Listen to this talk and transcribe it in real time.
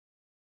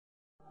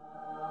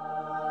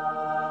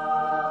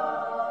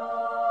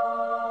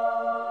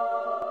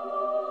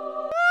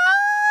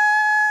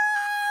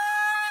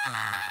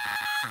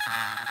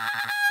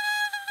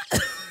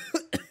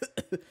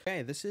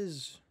Okay, this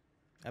is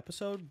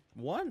episode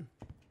 1,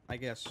 I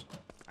guess.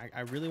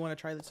 I really want to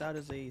try this out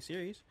as a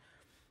series.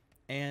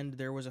 And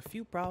there was a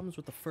few problems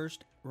with the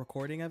first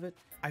recording of it.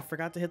 I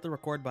forgot to hit the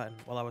record button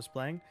while I was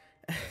playing.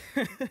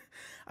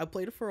 I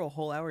played it for a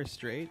whole hour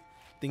straight,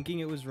 thinking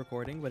it was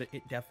recording, but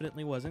it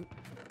definitely wasn't.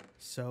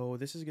 So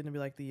this is going to be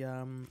like the,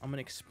 I'm going to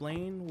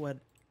explain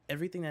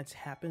everything that's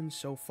happened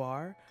so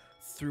far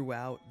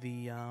throughout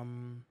the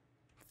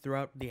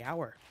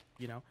hour,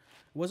 you know.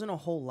 It wasn't a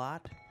whole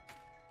lot.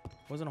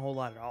 It wasn't a whole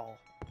lot at all.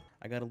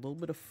 I got a little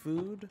bit of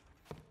food.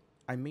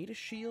 I made a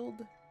shield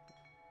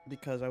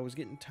because I was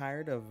getting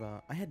tired of,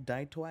 I had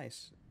died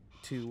twice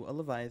to a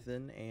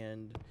Leviathan,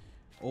 and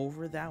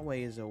over that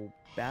way is a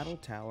battle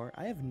tower.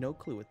 I have no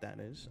clue what that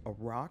is. A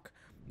rock.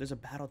 There's a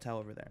battle tower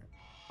over there.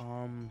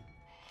 And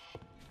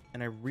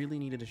I really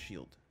needed a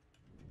shield.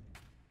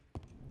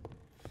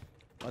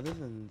 Other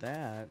than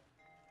that,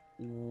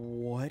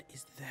 what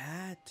is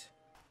that?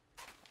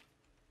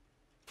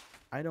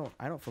 I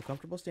don't feel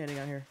comfortable standing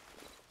out here.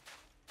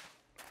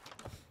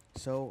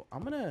 So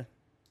I'm gonna,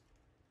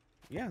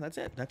 yeah, that's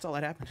it. That's all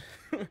that happened.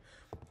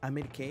 I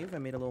made a cave. I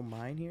made a little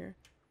mine here.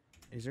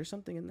 Is there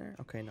something in there?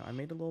 Okay, no, I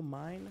made a little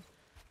mine,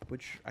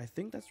 which I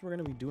think that's what we're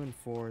gonna be doing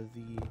for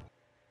the,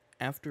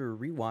 after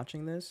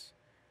rewatching this,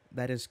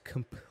 that is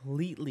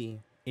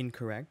completely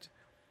incorrect.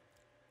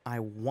 I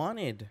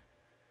wanted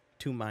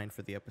to mine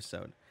for the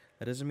episode.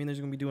 That doesn't mean there's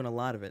gonna be doing a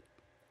lot of it.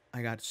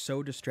 I got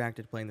so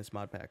distracted playing this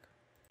mod pack.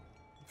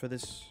 For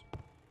this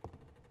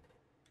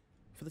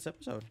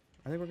episode,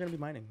 I think we're gonna be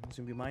mining. It's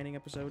gonna be mining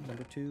episode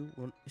number 2.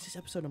 Well, this is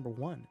episode number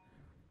 1.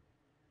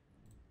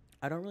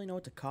 I don't really know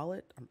what to call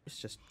it. I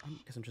guess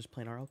I'm just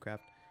playing RLcraft.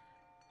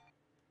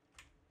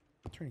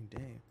 Turning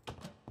day.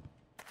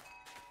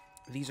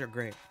 These are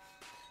great.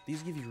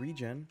 These give you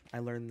regen. I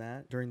learned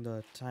that during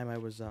the time I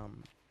was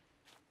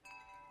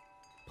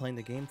playing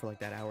the game for like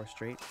that hour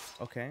straight.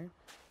 Okay.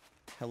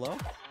 Hello?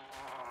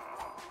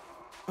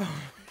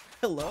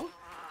 Hello?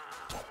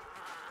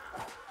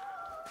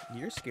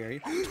 You're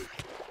scary.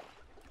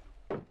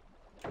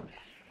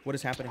 What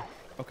is happening?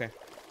 Okay.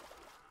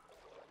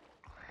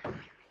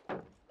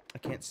 I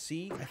can't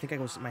see. I think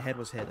my head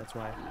was hit. That's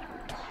why.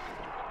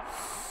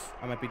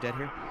 I might be dead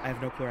here. I have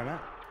no clue where I'm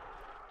at.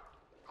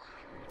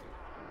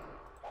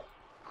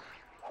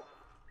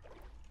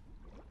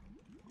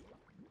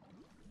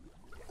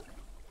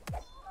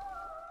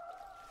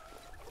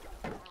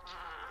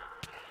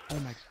 Oh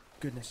my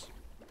goodness.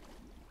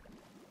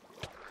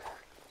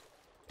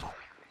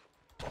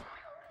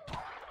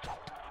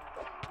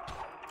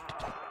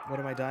 What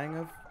am I dying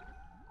of?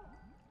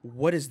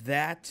 What is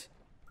that?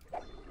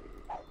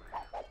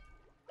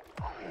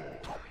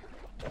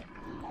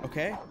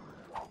 Okay.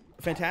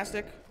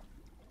 Fantastic.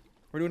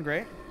 We're doing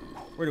great.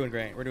 We're doing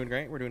great. We're doing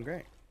great. We're doing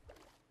great.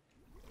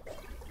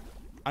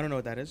 I don't know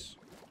what that is.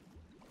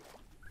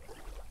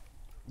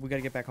 We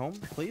gotta get back home,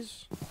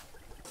 please.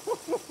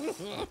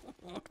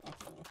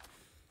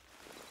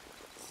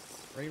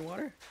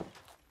 Rainwater?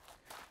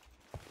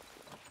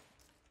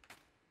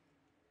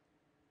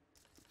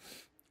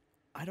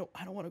 I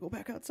don't want to go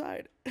back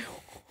outside.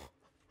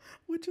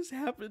 What just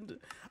happened?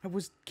 I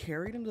was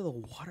carried into the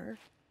water.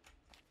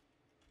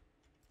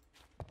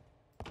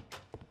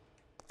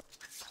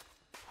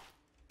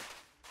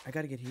 I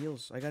gotta get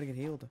heals. I gotta get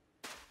healed.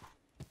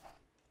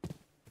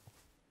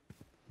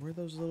 Where are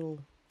those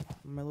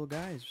my little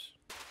guys?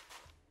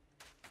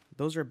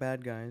 Those are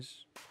bad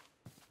guys.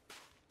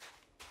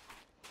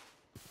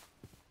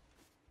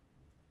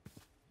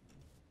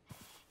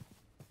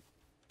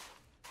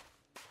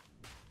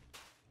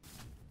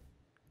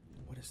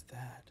 What is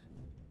that?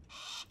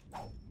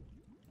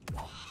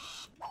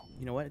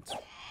 You know what?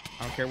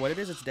 I don't care what it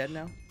is. It's dead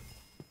now.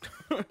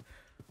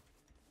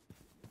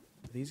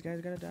 These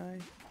guys gotta die.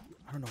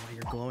 I don't know why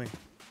you're glowing.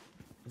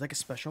 Like a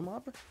special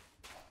mob?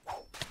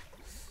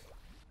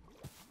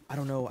 I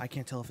don't know. I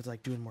can't tell if it's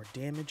like doing more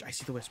damage. I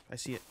see the wisp. I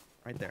see it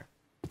right there.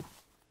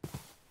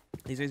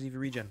 These guys give you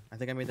regen. I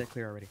think I made that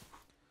clear already.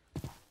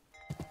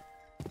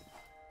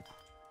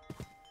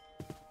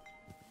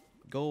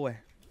 Go away.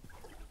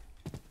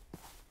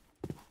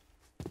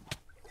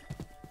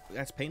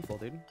 That's painful,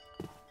 dude.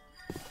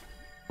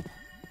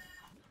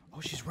 Oh,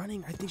 she's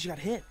running. I think she got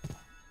hit.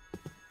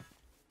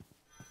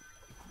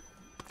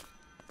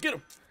 Get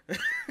him.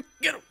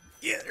 Get him.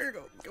 Yeah, there you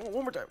go. Go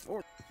one more time.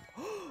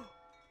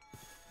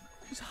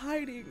 She's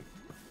hiding.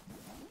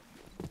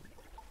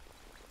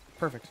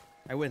 Perfect.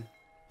 I win.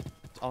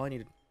 That's all I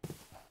needed.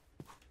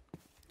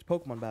 It's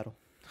Pokemon battle.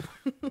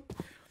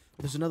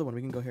 There's another one.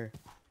 We can go here.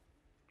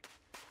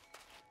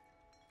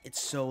 It's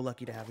so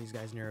lucky to have these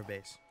guys near our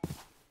base.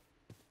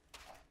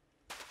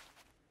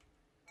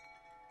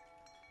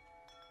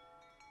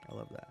 I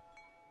love that.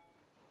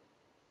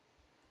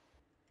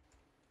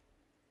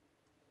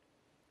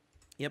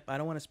 Yep, I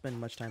don't want to spend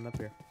much time up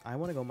here. I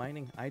want to go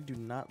mining. I do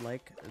not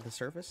like the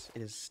surface.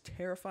 It is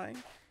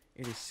terrifying.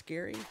 It is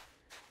scary,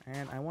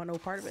 and I want no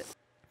part of it.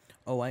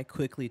 Oh, I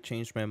quickly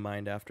changed my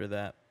mind after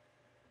that.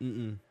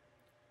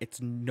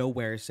 It's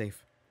nowhere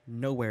safe.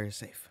 Nowhere is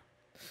safe.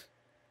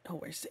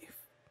 Nowhere safe.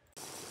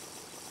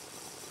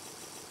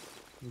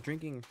 I'm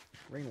drinking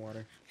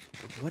rainwater.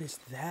 What is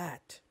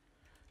that?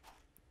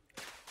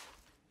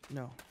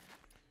 No.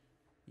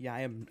 Yeah,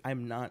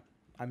 I'm not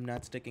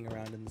sticking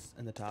around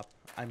in the top.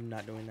 I'm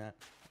not doing that.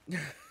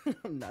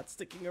 I'm not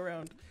sticking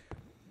around.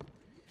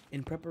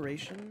 In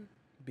preparation,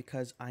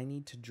 because I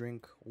need to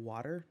drink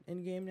water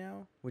in game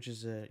now, which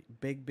is a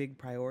big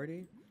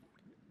priority,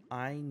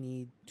 I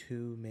need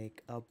to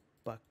make a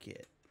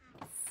bucket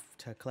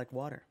to collect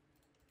water.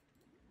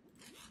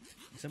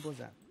 Simple as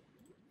that.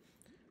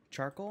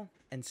 Charcoal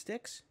and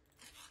sticks.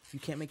 You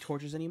can't make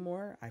torches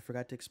anymore. I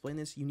forgot to explain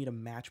this. You need a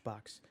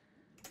matchbox.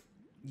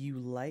 You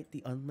light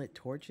the unlit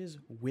torches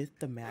with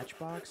the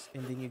matchbox,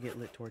 and then you get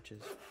lit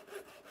torches.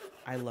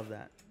 I love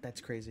that.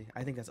 That's crazy.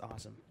 I think that's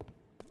awesome.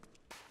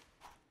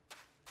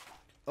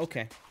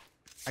 Okay.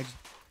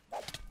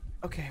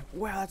 Okay.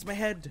 Wow, that's my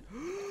head.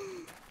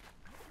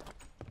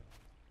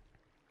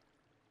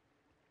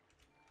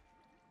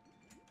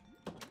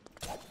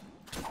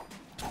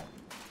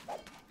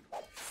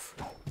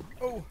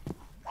 Oh.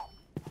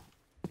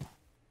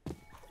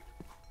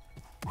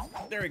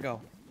 There we go.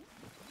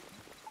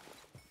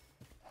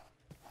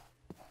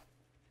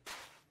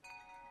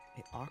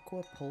 A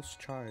aqua pulse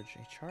charge.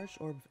 A charged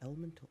orb of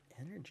elemental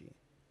energy.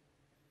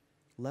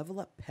 Level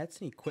up pets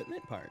and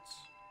equipment parts.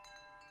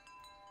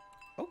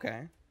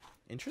 Okay.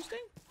 Interesting.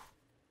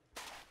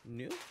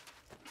 New.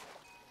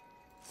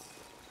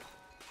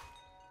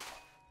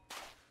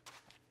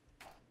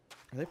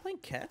 Are they playing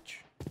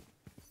catch?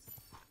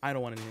 I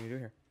don't want anything to do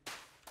here.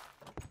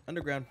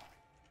 Underground.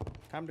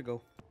 Time to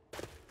go.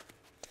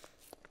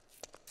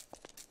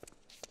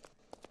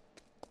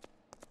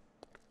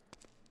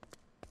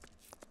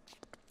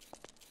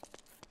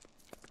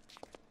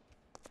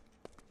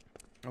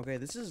 Okay,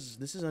 this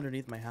is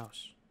underneath my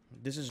house.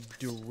 This is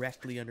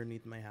directly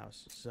underneath my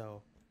house.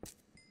 So,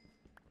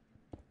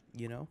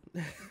 you know,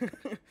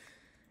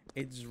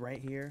 it's right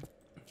here.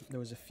 There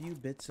was a few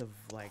bits of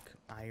like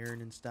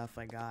iron and stuff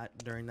I got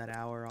during that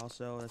hour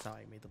also. That's how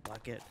I made the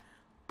bucket.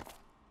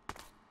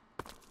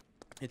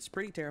 It's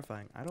pretty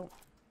terrifying. I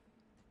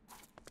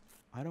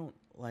don't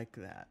like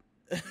that.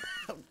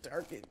 How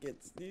dark it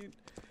gets, dude.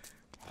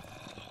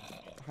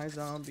 Hi,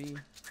 zombie.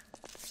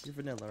 You're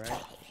vanilla,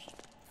 right?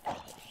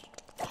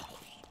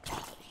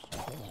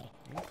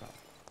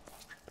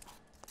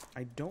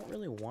 I don't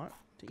really want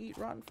to eat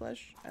rotten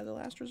flesh as a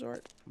last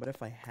resort, but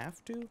if I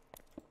have to,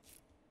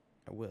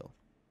 I will.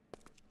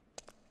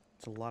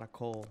 It's a lot of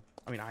coal.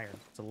 I mean iron.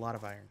 It's a lot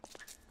of iron.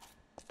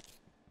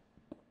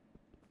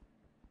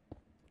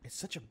 It's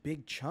such a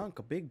big chunk,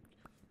 I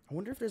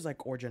wonder if there's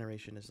like ore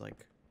generation is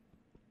like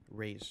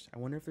raised. I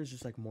wonder if there's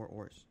just like more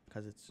ores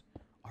because it's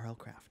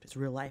RLcraft. It's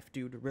real life,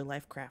 dude. Real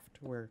life craft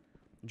where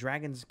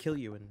dragons kill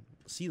you and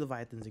sea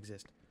leviathans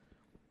exist.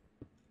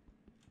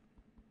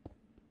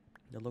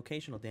 The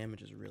locational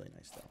damage is really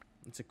nice though.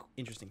 It's an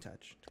interesting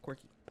touch. It's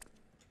quirky.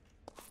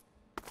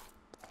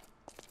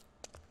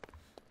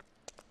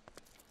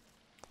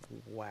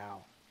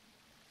 Wow.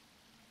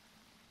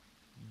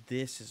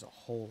 This is a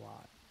whole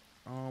lot.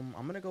 I'm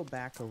gonna go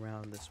back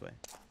around this way.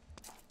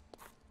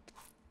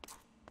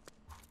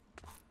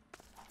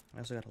 I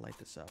also gotta light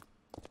this up.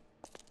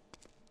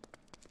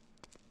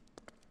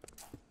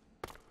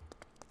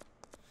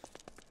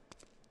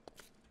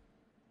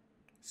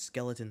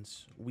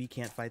 Skeletons. We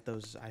can't fight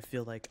those. I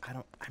feel like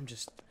I'm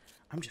just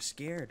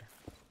scared.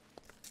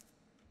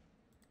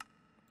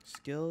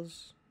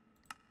 Skills.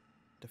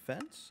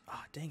 Defense?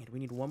 Ah, dang it. We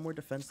need one more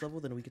defense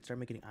level, then we can start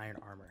making iron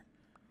armor.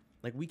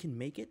 Like, we can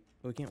make it,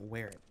 but we can't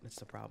wear it. That's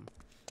the problem.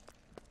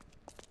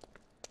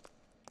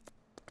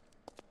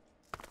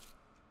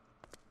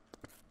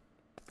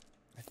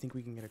 I think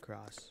we can get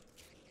across.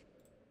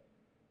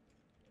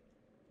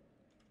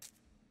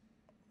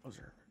 Those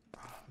are...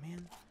 Oh,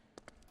 man.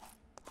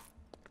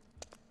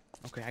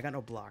 Okay, I got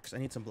no blocks. I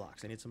need some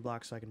blocks. I need some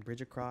blocks so I can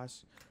bridge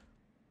across.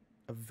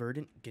 A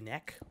verdant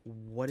Gnek?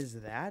 What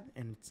is that?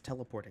 And it's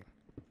teleporting.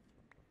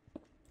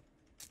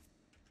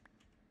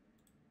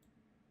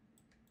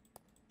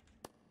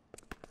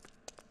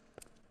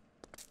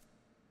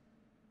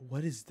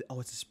 What is oh,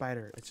 it's a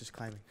spider. It's just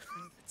climbing.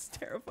 It's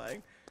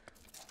terrifying.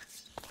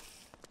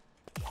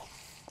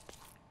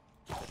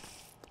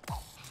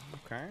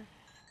 Okay.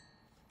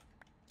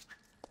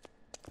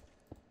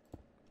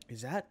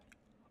 Is that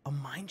a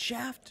mine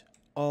shaft?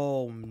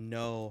 Oh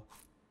no.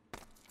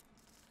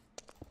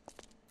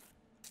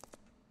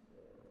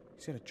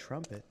 He's got a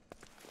trumpet.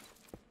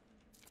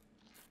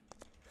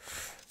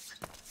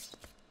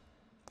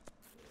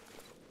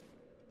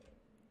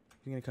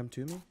 You gonna come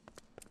to me?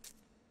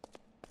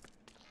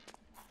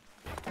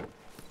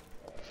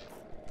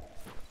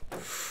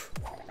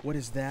 What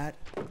is that?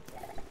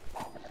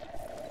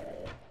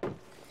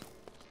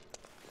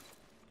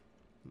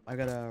 I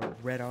got a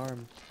red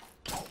arm.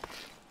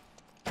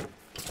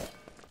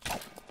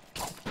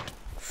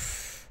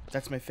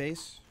 That's my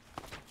face.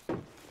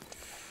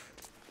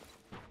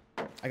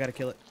 I gotta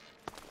kill it.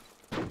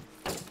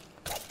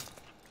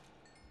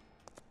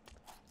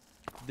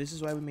 This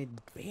is why we made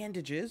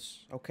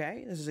bandages,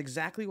 okay? This is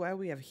exactly why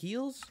we have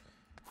heals.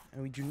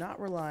 And we do not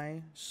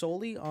rely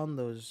solely on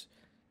those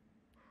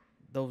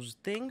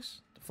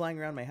things flying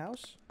around my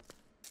house.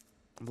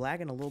 I'm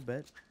lagging a little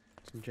bit.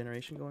 Some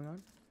generation going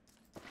on.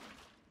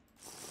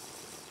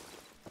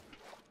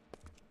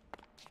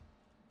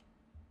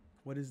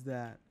 What is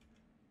that?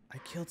 I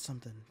killed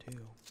something too.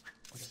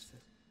 What is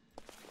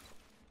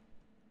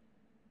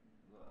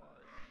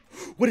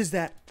this? What is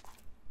that?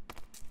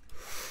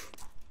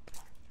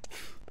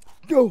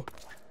 Yo!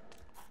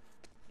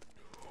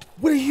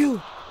 What are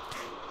you?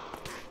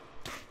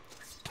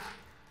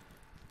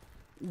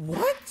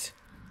 What?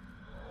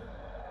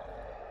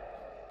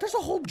 There's a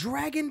whole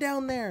dragon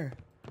down there.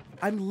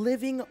 I'm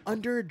living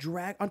under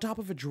a on top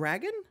of a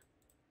dragon?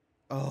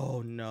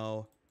 Oh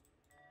no.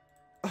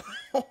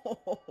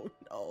 Oh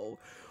no.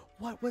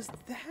 What was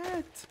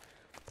that?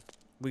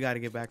 We gotta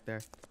get back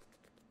there.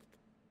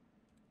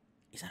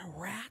 Is that a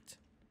rat?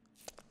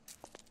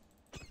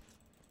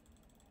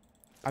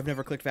 I've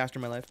never clicked faster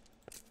in my life.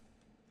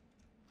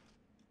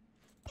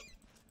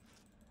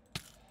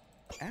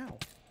 Ow.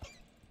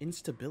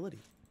 Instability.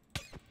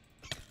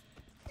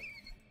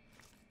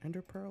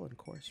 Ender pearl and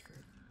coarse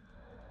fruit.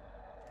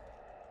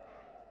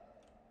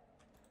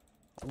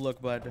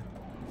 Look, bud.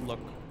 Look.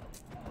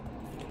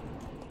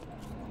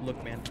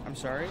 Look, man. I'm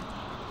sorry.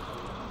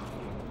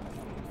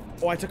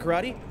 Oh, I took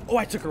karate? Oh,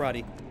 I took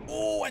karate.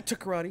 Oh, I took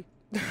karate.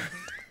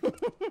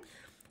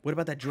 What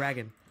about that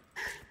dragon?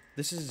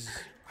 This is...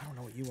 I don't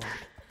know what you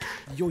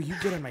are. Yo, you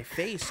get on my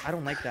face. I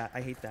don't like that.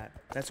 I hate that.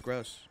 That's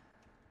gross.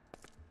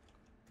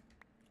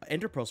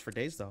 Ender pearls for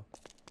days, though.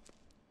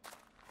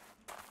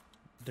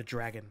 The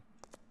dragon.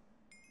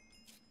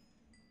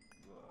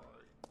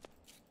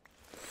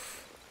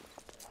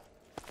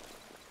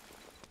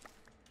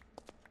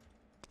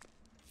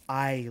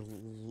 I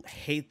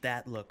hate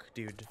that look,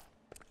 dude.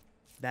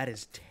 That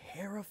is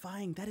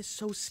terrifying. That is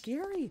so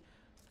scary.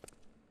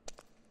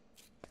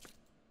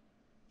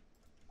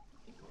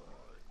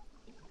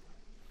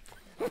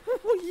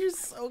 You're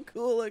so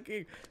cool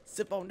looking.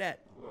 Sip on that.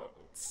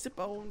 Sip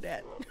on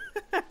that.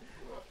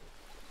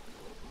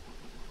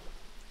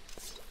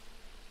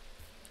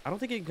 I don't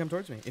think he can come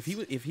towards me. If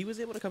he was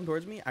able to come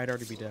towards me, I'd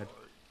already be dead.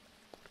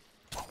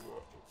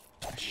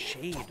 A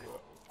shade.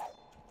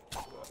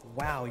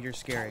 Wow, you're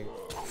scary.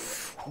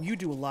 You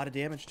do a lot of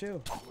damage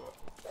too.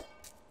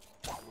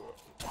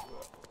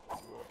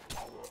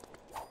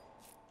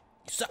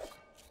 You suck.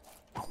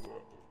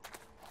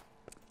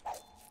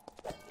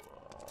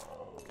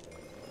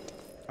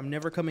 I'm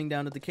never coming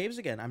down to the caves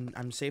again.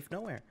 I'm safe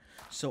nowhere.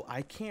 So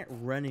I can't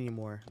run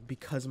anymore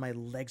because my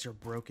legs are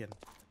broken.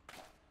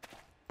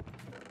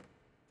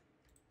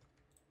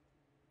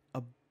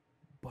 A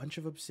bunch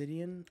of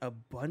obsidian, a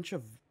bunch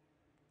of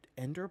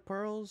ender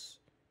pearls.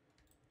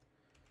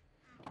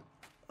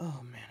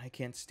 Oh man, I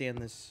can't stand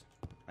this.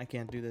 I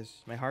can't do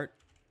this. My heart.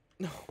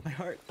 No, my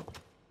heart.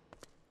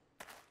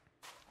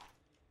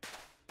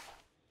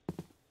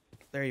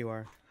 There you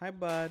are. Hi,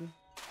 bud.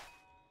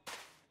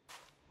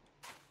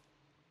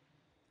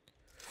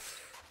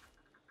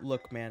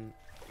 Look, man.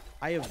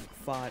 I have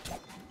fought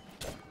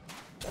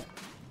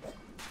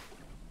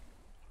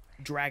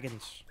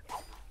dragons.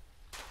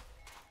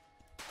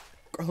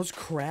 Are those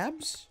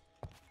crabs?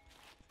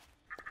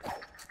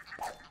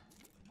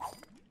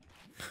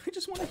 I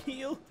just want to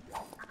heal.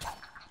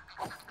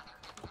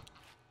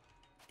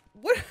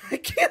 What? I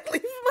can't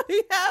leave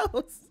my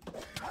house.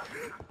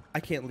 I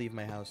can't leave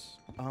my house.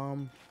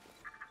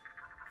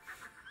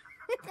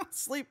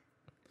 Sleep.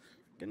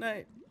 Good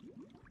night.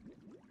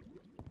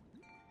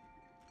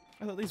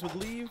 I thought these would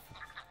leave.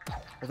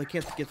 Well, they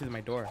can't get through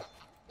my door.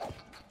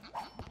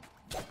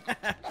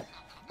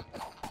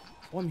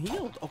 Oh, I'm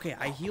healed. Okay,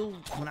 I heal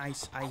when I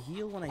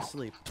heal when I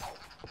sleep.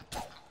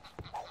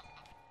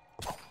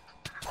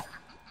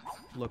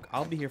 Look,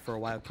 I'll be here for a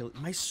while.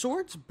 My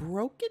sword's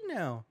broken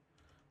now.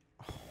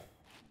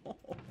 Oh,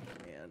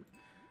 man.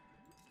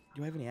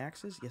 Do I have any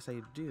axes? Yes,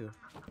 I do.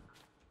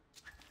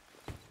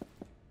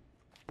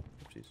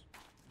 Oopsies.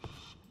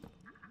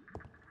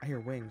 I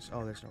hear wings.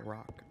 Oh, there's a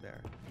rock there.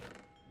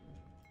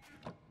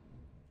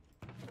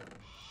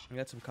 I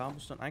got some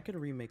cobblestone. I could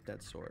remake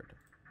that sword.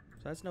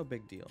 So that's no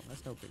big deal.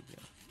 That's no big deal.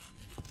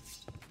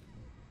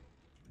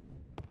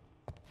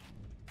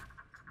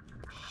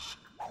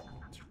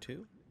 Is there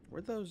two?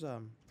 Where'd those,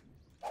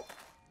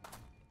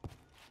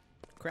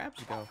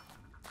 crabs go?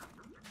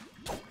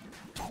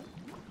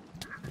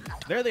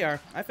 There they are.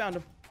 I found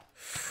them.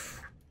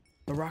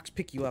 The rocks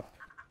pick you up.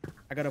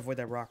 I gotta avoid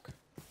that rock.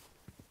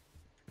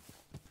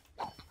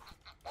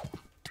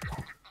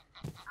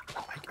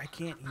 I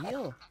can't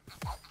heal.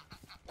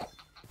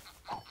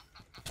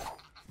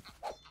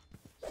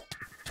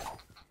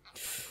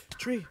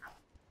 Tree.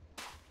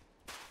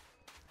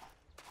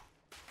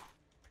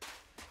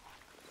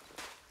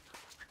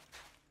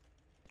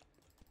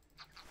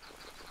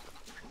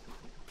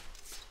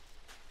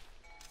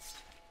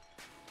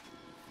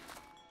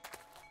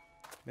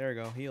 There we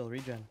go. Heal,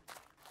 regen.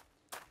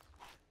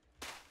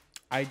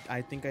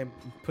 I think I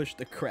pushed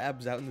the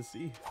crabs out in the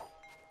sea.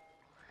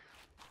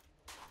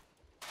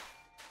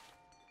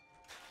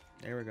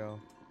 There we go.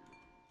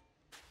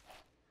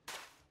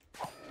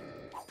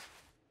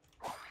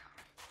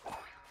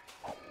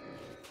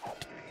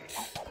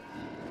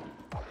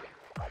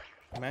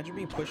 Imagine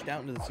being pushed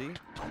out into the sea.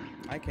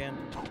 I can.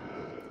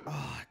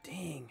 Oh,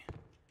 dang.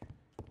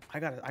 I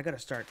gotta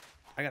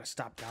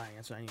stop dying.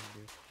 That's what I need to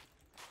do.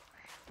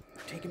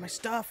 They're taking my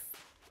stuff.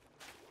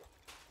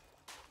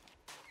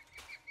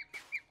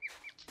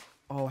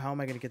 Oh, how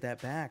am I gonna get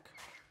that back?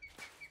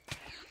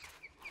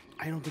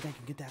 I don't think I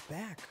can get that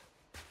back.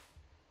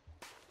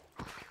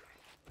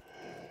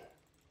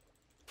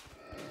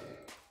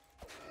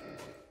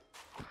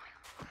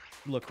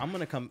 Look, I'm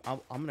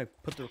gonna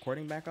put the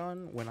recording back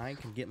on when I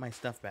can get my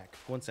stuff back.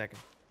 1 second.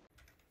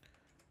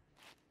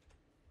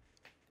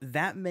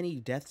 That many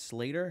deaths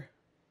later,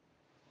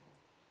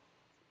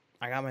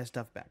 I got my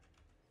stuff back.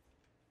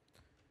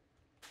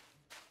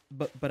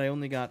 But I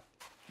only got,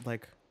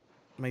 like,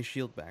 my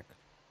shield back.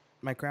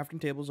 My crafting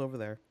table's over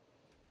there.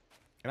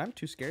 And I'm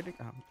too scared to...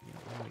 I'm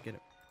gonna get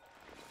it.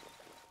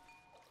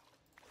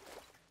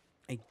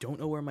 I don't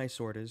know where my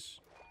sword is.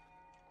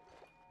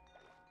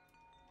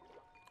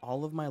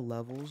 All of my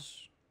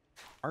levels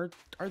are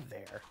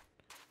there.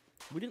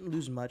 We didn't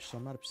lose much, so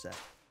I'm not upset.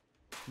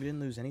 We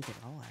didn't lose anything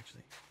at all,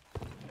 actually.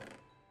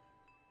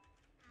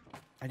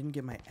 I didn't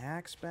get my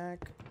axe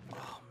back.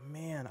 Oh,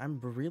 man, I'm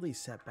really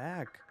set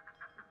back.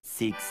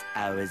 6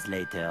 hours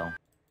later.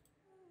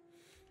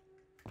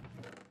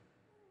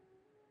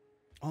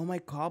 Oh, my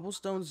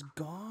cobblestone's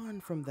gone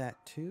from that,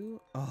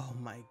 too? Oh,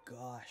 my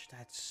gosh,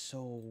 that's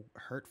so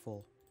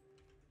hurtful.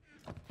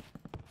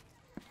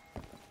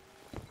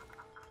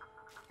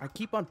 I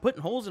keep on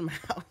putting holes in my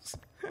house.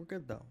 We're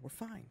good, though. We're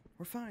fine.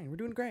 We're fine. We're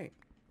doing great.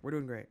 We're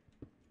doing great.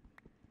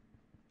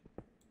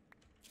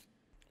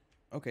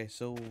 Okay,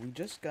 so we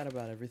just got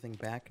about everything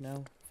back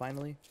now,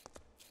 finally.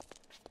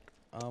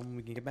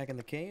 We can get back in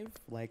the cave,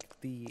 like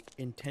the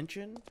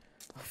intention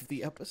of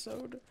the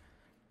episode.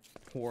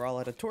 We're all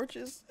out of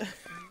torches.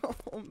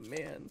 Oh,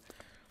 man.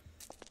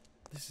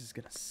 This is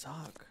gonna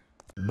suck.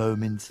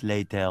 Moments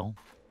later.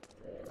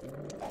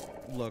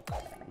 Look,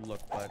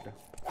 bud.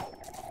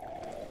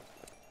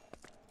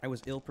 I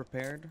was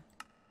ill-prepared.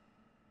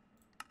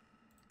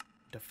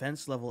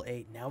 Defense level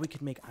 8. Now we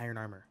can make iron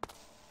armor.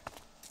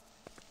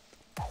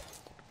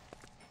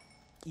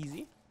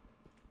 Easy.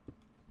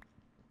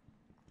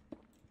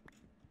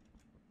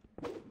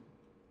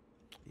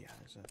 Yeah,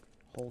 there's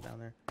a hole down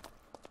there.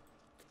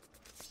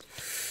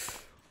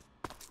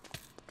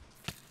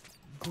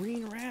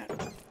 Green rat.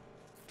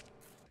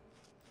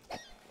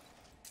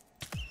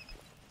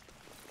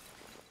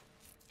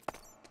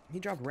 He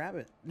dropped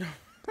rabbit.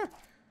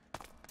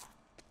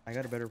 I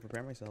gotta better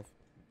prepare myself.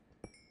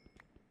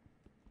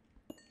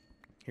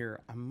 Here,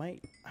 I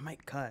might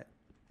cut.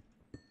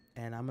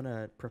 And I'm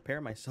gonna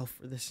prepare myself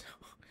for this.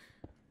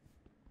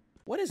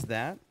 What is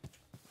that?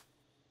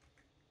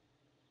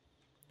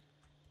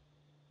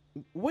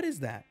 What is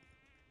that?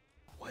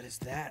 What is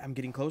that? I'm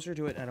getting closer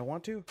to it and I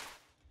want to.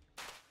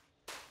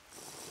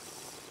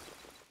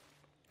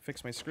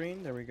 Fix my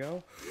screen. There we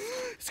go.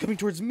 It's coming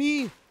towards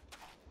me.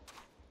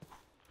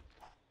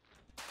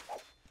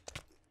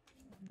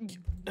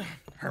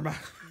 Herma.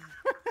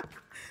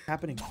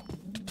 Happening.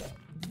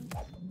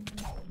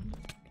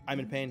 I'm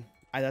in pain.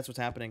 That's what's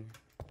happening.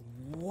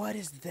 What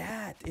is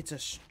that? It's a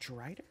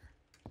strider?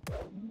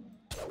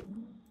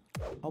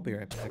 I'll be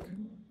right back.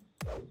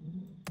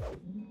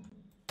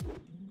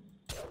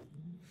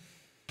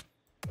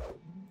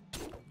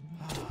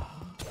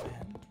 Oh,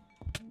 man.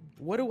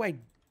 What do I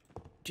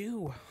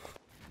do?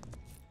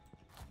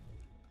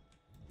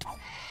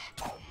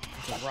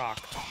 It's a rock.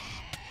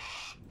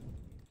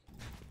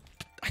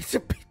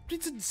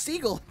 It's a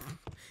seagull.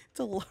 It's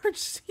a large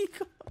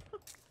seagull.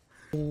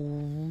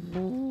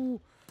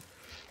 Oh.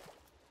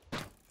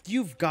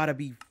 You've got to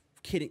be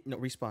kidding. No,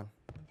 respawn.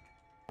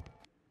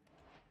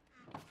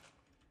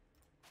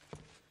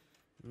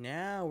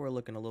 Now we're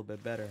looking a little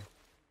bit better.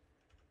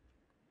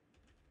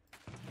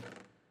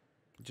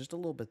 Just a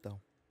little bit, though.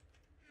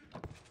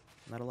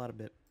 Not a lot of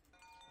bit.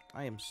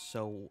 I am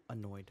so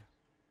annoyed.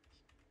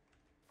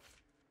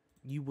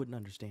 You wouldn't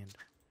understand.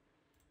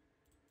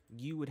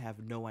 You would have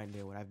no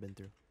idea what I've been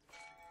through.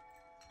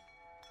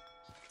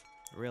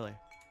 Really.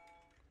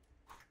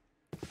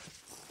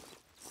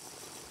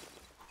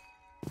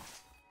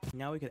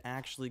 Now we could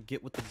actually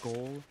get with the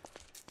goal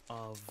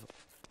of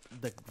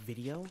the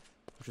video,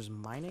 which was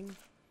mining.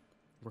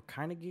 We're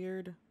kind of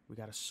geared. We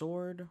got a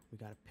sword. We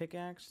got a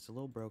pickaxe. It's a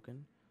little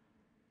broken.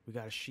 We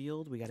got a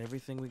shield. We got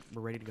everything.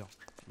 We're ready to go.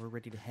 We're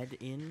ready to head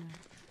in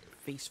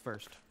face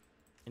first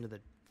into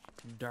the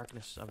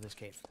darkness of this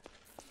cave.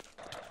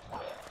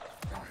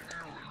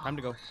 Time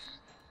to go.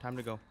 Time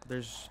to go.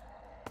 There's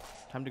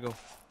time to go.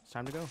 It's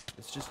time to go.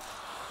 It's just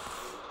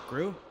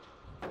grew.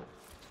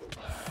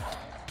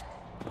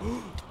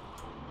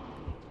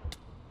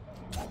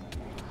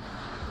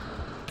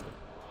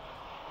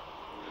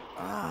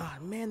 Ah,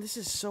 man, this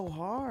is so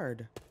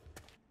hard.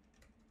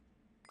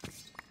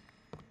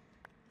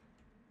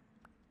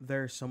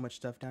 There's so much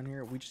stuff down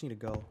here. We just need to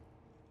go.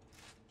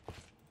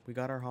 We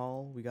got our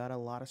haul. We got a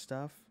lot of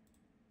stuff.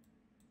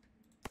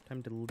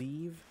 Time to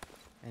leave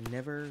and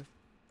never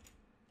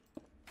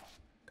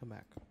come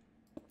back.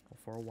 Well,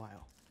 for a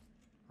while.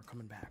 We're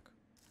coming back.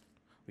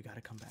 We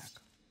gotta come back.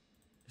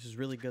 This is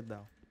really good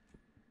though.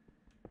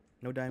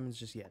 No diamonds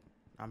just yet.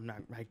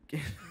 I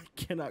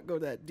cannot go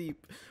that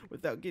deep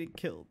without getting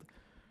killed.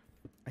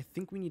 I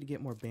think we need to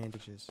get more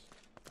bandages.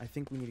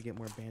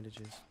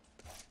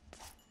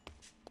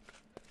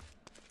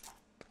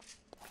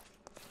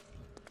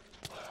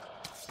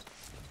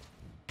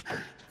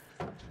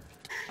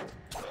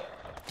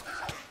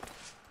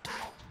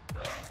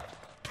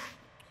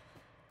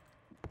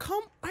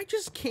 I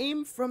just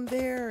came from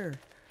there.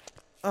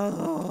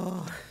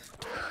 Oh.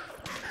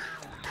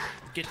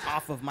 Get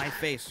off of my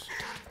face.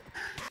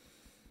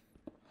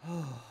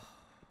 Oh.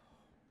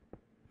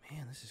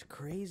 Man, this is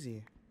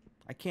crazy.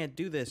 I can't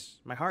do this.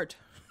 My heart.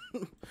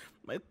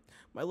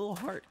 my little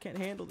heart can't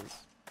handle this.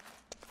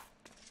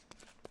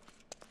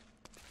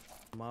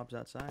 Mobs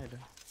outside,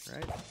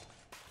 right?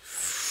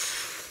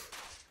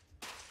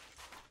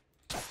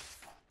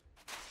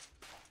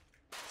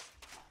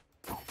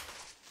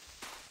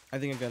 I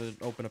think I gotta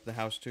open up the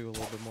house too a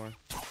little bit more.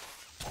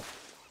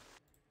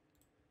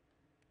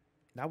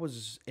 That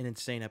was an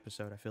insane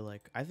episode, I feel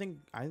like. I think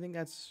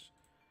that's...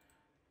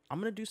 I'm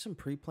gonna do some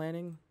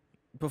pre-planning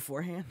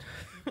beforehand.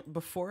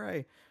 Before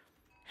I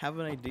have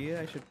an idea,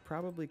 I should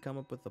probably come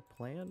up with a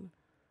plan.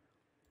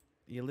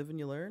 You live and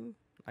you learn,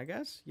 I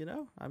guess, you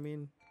know? I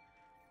mean,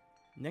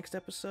 next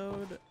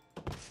episode,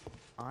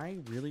 I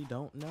really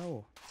don't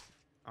know.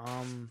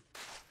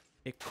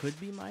 It could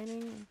be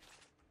mining.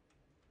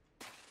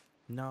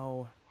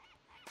 No.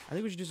 I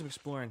think we should do some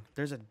exploring.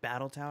 There's a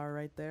battle tower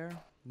right there.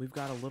 We've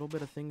got a little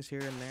bit of things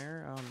here and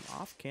there.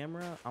 Off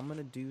camera, I'm going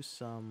to do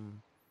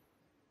some...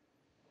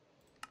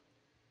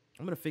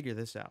 I'm going to figure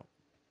this out.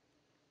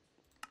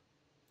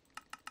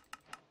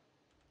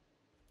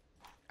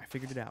 I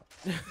figured it out.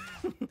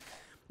 I'm going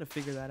to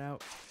figure that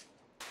out.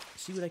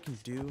 See what I can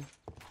do.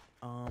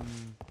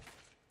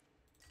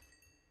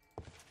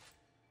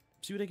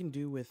 See what I can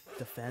do with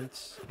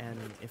defense, and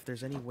if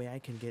there's any way I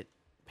can get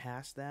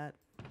past that.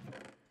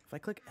 If I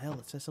click L,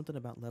 it says something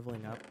about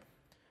leveling up.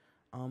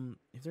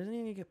 If there's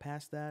anything to get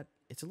past that,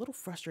 it's a little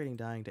frustrating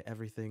dying to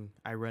everything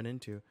I run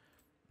into,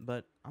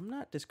 but I'm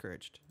not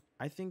discouraged.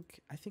 I think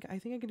I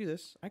can do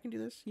this. I can do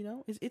this. You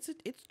know, it's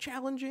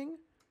challenging,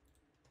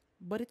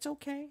 but it's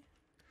okay.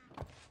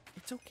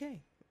 It's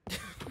okay.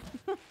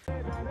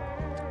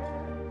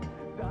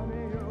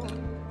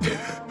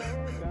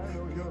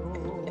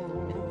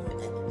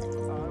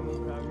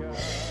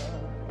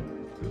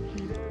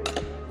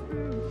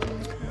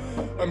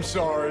 I'm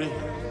sorry.